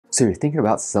So you're thinking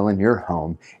about selling your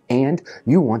home and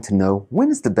you want to know when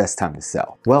is the best time to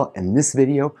sell? Well, in this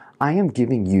video, I am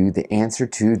giving you the answer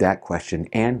to that question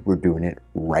and we're doing it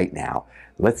right now.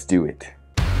 Let's do it.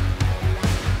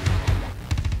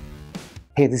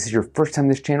 Hey, this is your first time on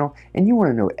this channel and you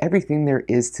want to know everything there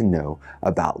is to know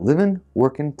about living,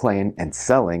 working, playing, and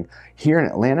selling here in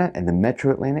Atlanta and the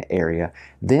metro Atlanta area,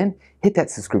 then hit that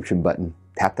subscription button.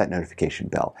 Tap that notification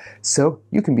bell so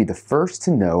you can be the first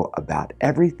to know about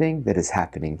everything that is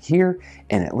happening here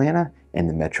in Atlanta and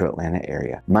the metro Atlanta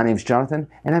area. My name is Jonathan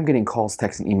and I'm getting calls,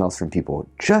 texts, and emails from people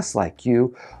just like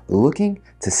you looking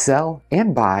to sell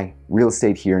and buy real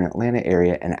estate here in Atlanta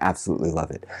area and absolutely love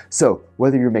it. So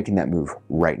whether you're making that move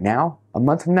right now, a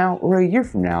month from now, or a year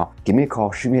from now, give me a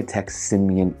call, shoot me a text, send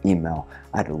me an email.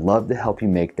 I'd love to help you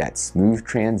make that smooth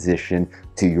transition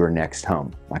to your next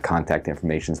home. My contact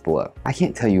information is below. I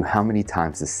can't tell you how many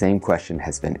times the same question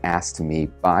has been asked to me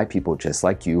by people just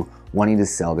like you wanting to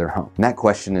sell their home. And that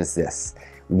question is this: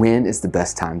 when is the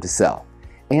best time to sell?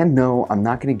 And no, I'm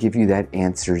not going to give you that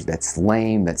answer that's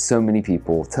lame that so many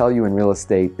people tell you in real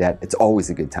estate that it's always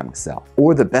a good time to sell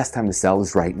or the best time to sell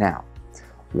is right now.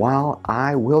 While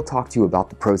I will talk to you about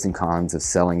the pros and cons of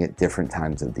selling at different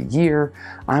times of the year,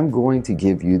 I'm going to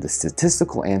give you the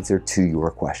statistical answer to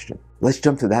your question. Let's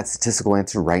jump to that statistical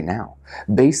answer right now.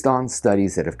 Based on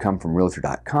studies that have come from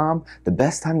Realtor.com, the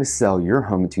best time to sell your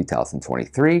home in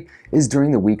 2023 is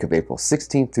during the week of April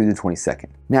 16th through the 22nd.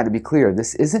 Now, to be clear,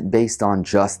 this isn't based on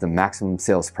just the maximum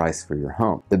sales price for your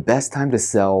home. The best time to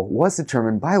sell was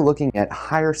determined by looking at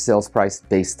higher sales price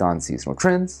based on seasonal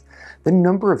trends, the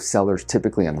number of sellers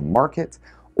typically on the market,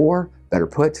 or better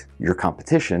put, your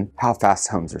competition, how fast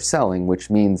homes are selling, which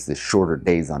means the shorter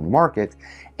days on market,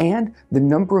 and the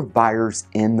number of buyers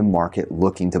in the market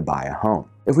looking to buy a home.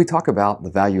 If we talk about the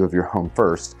value of your home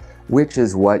first, which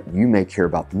is what you may care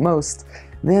about the most,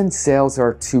 then sales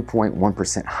are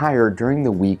 2.1% higher during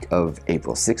the week of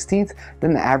April 16th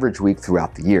than the average week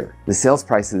throughout the year. The sales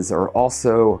prices are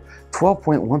also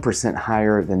 12.1%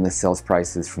 higher than the sales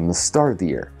prices from the start of the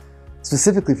year.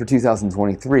 Specifically for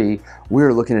 2023,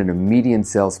 we're looking at a median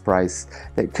sales price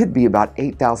that could be about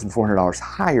 $8,400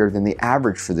 higher than the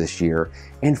average for this year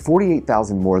and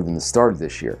 $48,000 more than the start of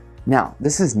this year. Now,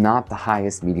 this is not the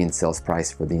highest median sales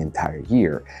price for the entire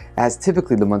year, as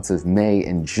typically the months of May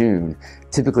and June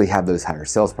typically have those higher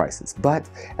sales prices. But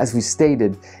as we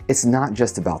stated, it's not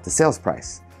just about the sales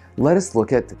price. Let us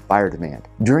look at buyer demand.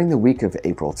 During the week of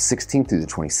April 16th through the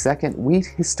 22nd, we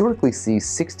historically see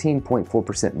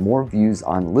 16.4% more views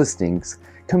on listings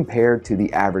compared to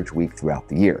the average week throughout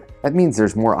the year. That means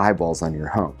there's more eyeballs on your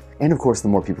home. And of course, the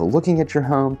more people looking at your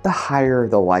home, the higher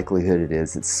the likelihood it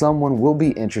is that someone will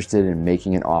be interested in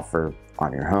making an offer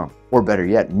on your home. Or better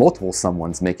yet, multiple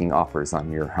someone's making offers on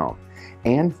your home.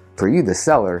 And for you, the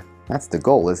seller, that's the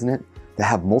goal, isn't it? To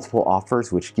have multiple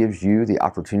offers, which gives you the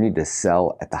opportunity to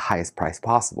sell at the highest price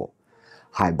possible.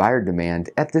 High buyer demand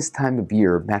at this time of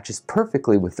year matches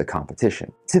perfectly with the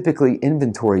competition. Typically,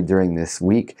 inventory during this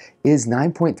week is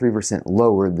 9.3%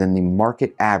 lower than the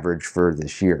market average for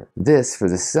this year. This, for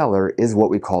the seller, is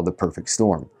what we call the perfect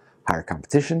storm. Higher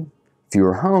competition,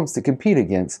 fewer homes to compete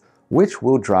against, which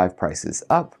will drive prices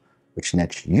up, which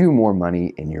nets you more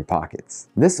money in your pockets.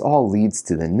 This all leads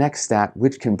to the next stat,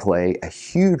 which can play a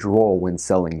huge role when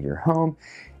selling your home,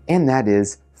 and that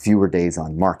is fewer days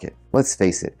on market. Let's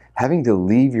face it, having to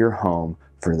leave your home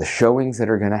for the showings that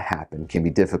are going to happen can be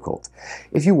difficult.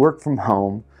 If you work from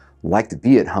home, like to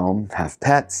be at home, have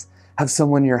pets, have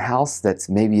someone in your house that's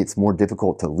maybe it's more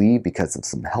difficult to leave because of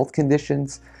some health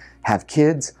conditions, have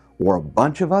kids, or a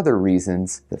bunch of other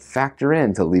reasons that factor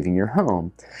into leaving your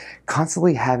home,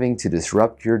 constantly having to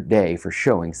disrupt your day for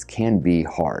showings can be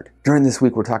hard. During this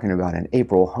week we're talking about in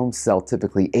April, homes sell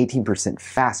typically 18%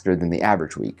 faster than the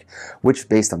average week, which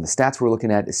based on the stats we're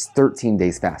looking at is 13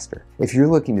 days faster. If you're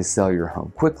looking to sell your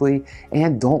home quickly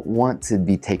and don't want to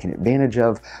be taken advantage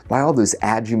of by all those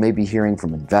ads you may be hearing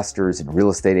from investors and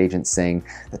real estate agents saying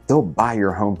that they'll buy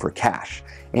your home for cash,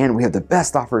 and we have the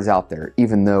best offers out there,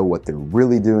 even though what they're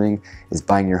really doing is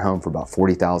buying your home for about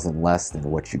 $40,000 less than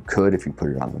what you could if you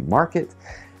put it on the market,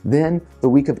 then the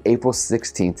week of April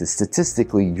 16th is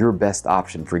statistically your best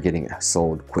option for getting it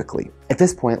sold quickly. At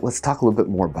this point, let's talk a little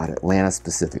bit more about Atlanta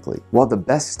specifically. While the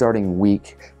best starting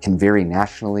week can vary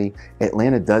nationally,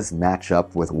 Atlanta does match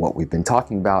up with what we've been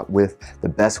talking about, with the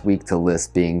best week to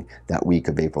list being that week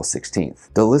of April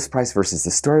 16th. The list price versus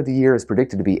the start of the year is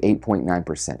predicted to be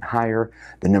 8.9% higher.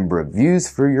 The number of views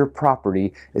for your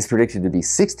property is predicted to be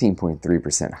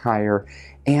 16.3% higher,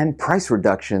 and price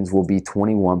reductions will be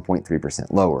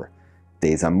 21.3% lower.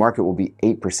 days on market will be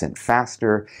 8%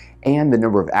 faster, and the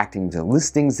number of active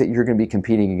listings that you're going to be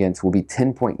competing against will be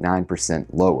 10.9%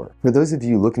 lower. For those of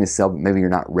you looking to sell but maybe you're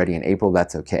not ready in April,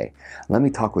 that's okay. Let me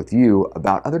talk with you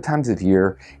about other times of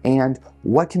year and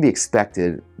what can be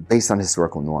expected based on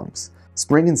historical norms.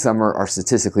 Spring and summer are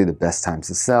statistically the best times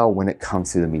to sell when it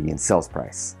comes to the median sales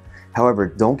price. However,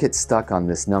 don't get stuck on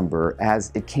this number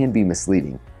as it can be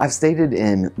misleading. I've stated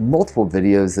in multiple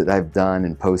videos that I've done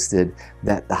and posted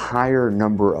that the higher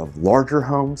number of larger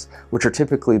homes, which are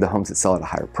typically the homes that sell at a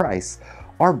higher price,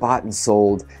 are bought and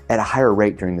sold at a higher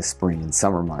rate during the spring and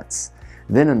summer months.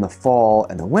 Then in the fall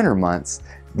and the winter months,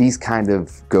 these kind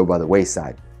of go by the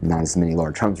wayside. Not as many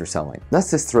large homes are selling.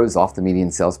 Thus, this throws off the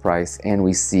median sales price, and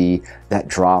we see that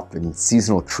drop in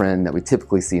seasonal trend that we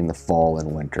typically see in the fall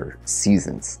and winter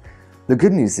seasons. The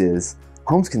good news is,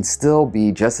 homes can still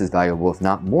be just as valuable, if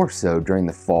not more so, during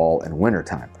the fall and winter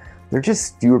time. There are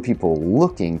just fewer people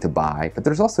looking to buy, but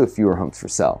there's also fewer homes for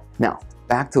sale. Now,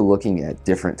 back to looking at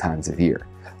different times of year.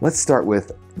 Let's start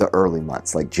with the early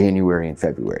months, like January and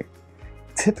February.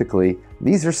 Typically,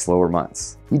 these are slower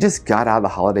months. You just got out of the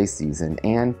holiday season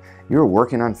and you're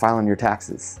working on filing your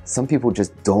taxes. Some people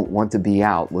just don't want to be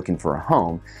out looking for a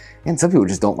home, and some people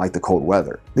just don't like the cold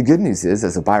weather. The good news is,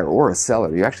 as a buyer or a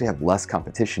seller, you actually have less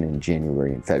competition in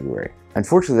January and February.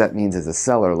 Unfortunately, that means as a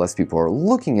seller, less people are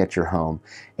looking at your home,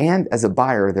 and as a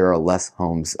buyer, there are less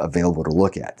homes available to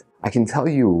look at. I can tell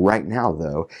you right now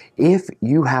though, if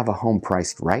you have a home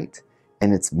priced right,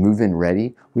 and it's move-in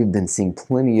ready, we've been seeing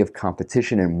plenty of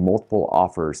competition and multiple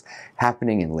offers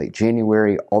happening in late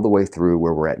January all the way through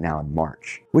where we're at now in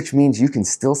March, which means you can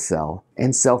still sell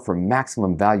and sell for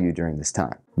maximum value during this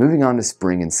time. Moving on to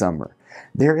spring and summer.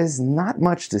 There is not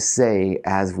much to say,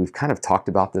 as we've kind of talked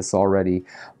about this already,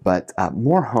 but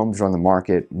more homes are on the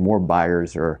market, more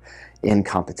buyers are in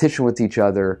competition with each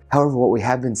other. However, what we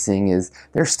have been seeing is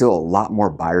there's still a lot more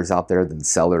buyers out there than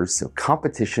sellers, so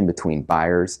competition between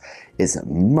buyers is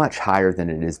much higher than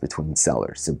it is between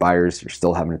sellers. So buyers are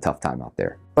still having a tough time out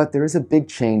there. But there is a big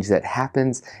change that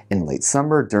happens in late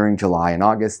summer during July and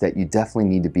August that you definitely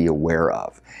need to be aware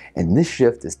of. And this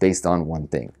shift is based on one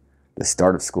thing: the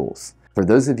start of schools. For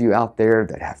those of you out there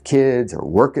that have kids or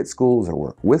work at schools or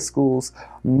work with schools,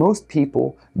 most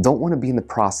people don't want to be in the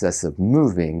process of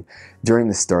moving during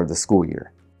the start of the school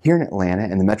year. Here in Atlanta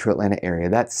and the metro Atlanta area,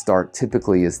 that start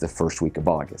typically is the first week of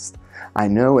August. I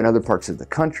know in other parts of the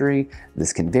country,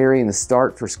 this can vary, and the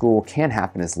start for school can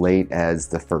happen as late as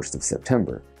the 1st of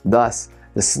September. Thus,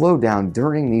 the slowdown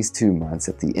during these 2 months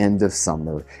at the end of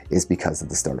summer is because of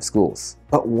the start of schools.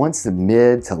 But once the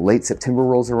mid to late September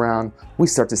rolls around, we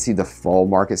start to see the fall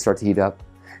market start to heat up.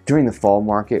 During the fall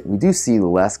market, we do see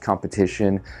less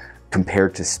competition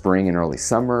compared to spring and early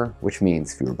summer, which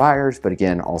means fewer buyers, but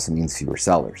again, also means fewer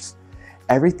sellers.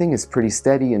 Everything is pretty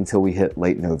steady until we hit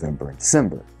late November and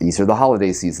December. These are the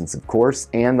holiday seasons, of course,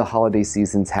 and the holiday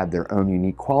seasons have their own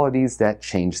unique qualities that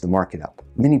change the market up.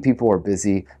 Many people are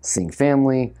busy seeing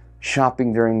family,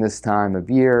 shopping during this time of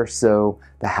year, so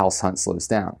the house hunt slows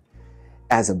down.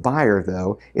 As a buyer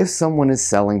though, if someone is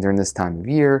selling during this time of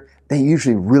year, they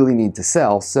usually really need to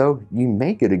sell, so you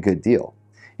may get a good deal.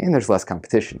 And there's less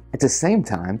competition. At the same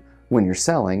time, when you're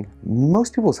selling,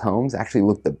 most people's homes actually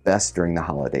look the best during the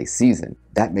holiday season.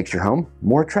 That makes your home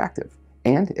more attractive.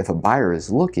 And if a buyer is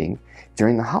looking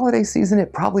during the holiday season,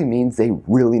 it probably means they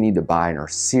really need to buy and are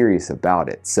serious about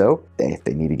it. So if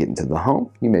they need to get into the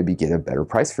home, you maybe get a better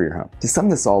price for your home. To sum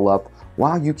this all up,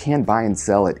 while you can buy and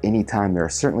sell at any time, there are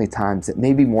certainly times that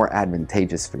may be more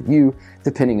advantageous for you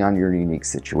depending on your unique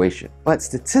situation. But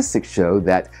statistics show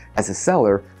that as a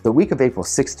seller, the week of April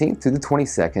 16th through the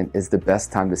 22nd is the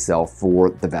best time to sell for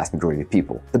the vast majority of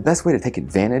people. The best way to take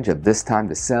advantage of this time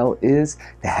to sell is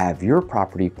to have your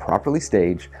property properly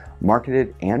staged,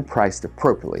 marketed, and priced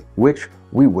appropriately, which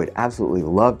we would absolutely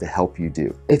love to help you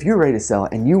do. If you're ready to sell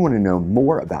and you want to know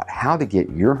more about how to get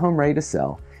your home ready to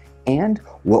sell and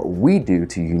what we do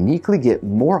to uniquely get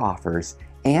more offers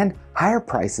and higher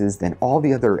prices than all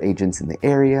the other agents in the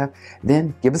area,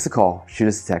 then give us a call, shoot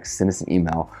us a text, send us an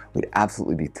email. We'd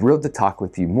absolutely be thrilled to talk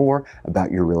with you more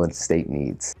about your real estate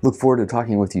needs. Look forward to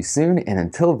talking with you soon, and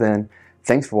until then,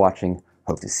 thanks for watching.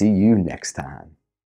 Hope to see you next time.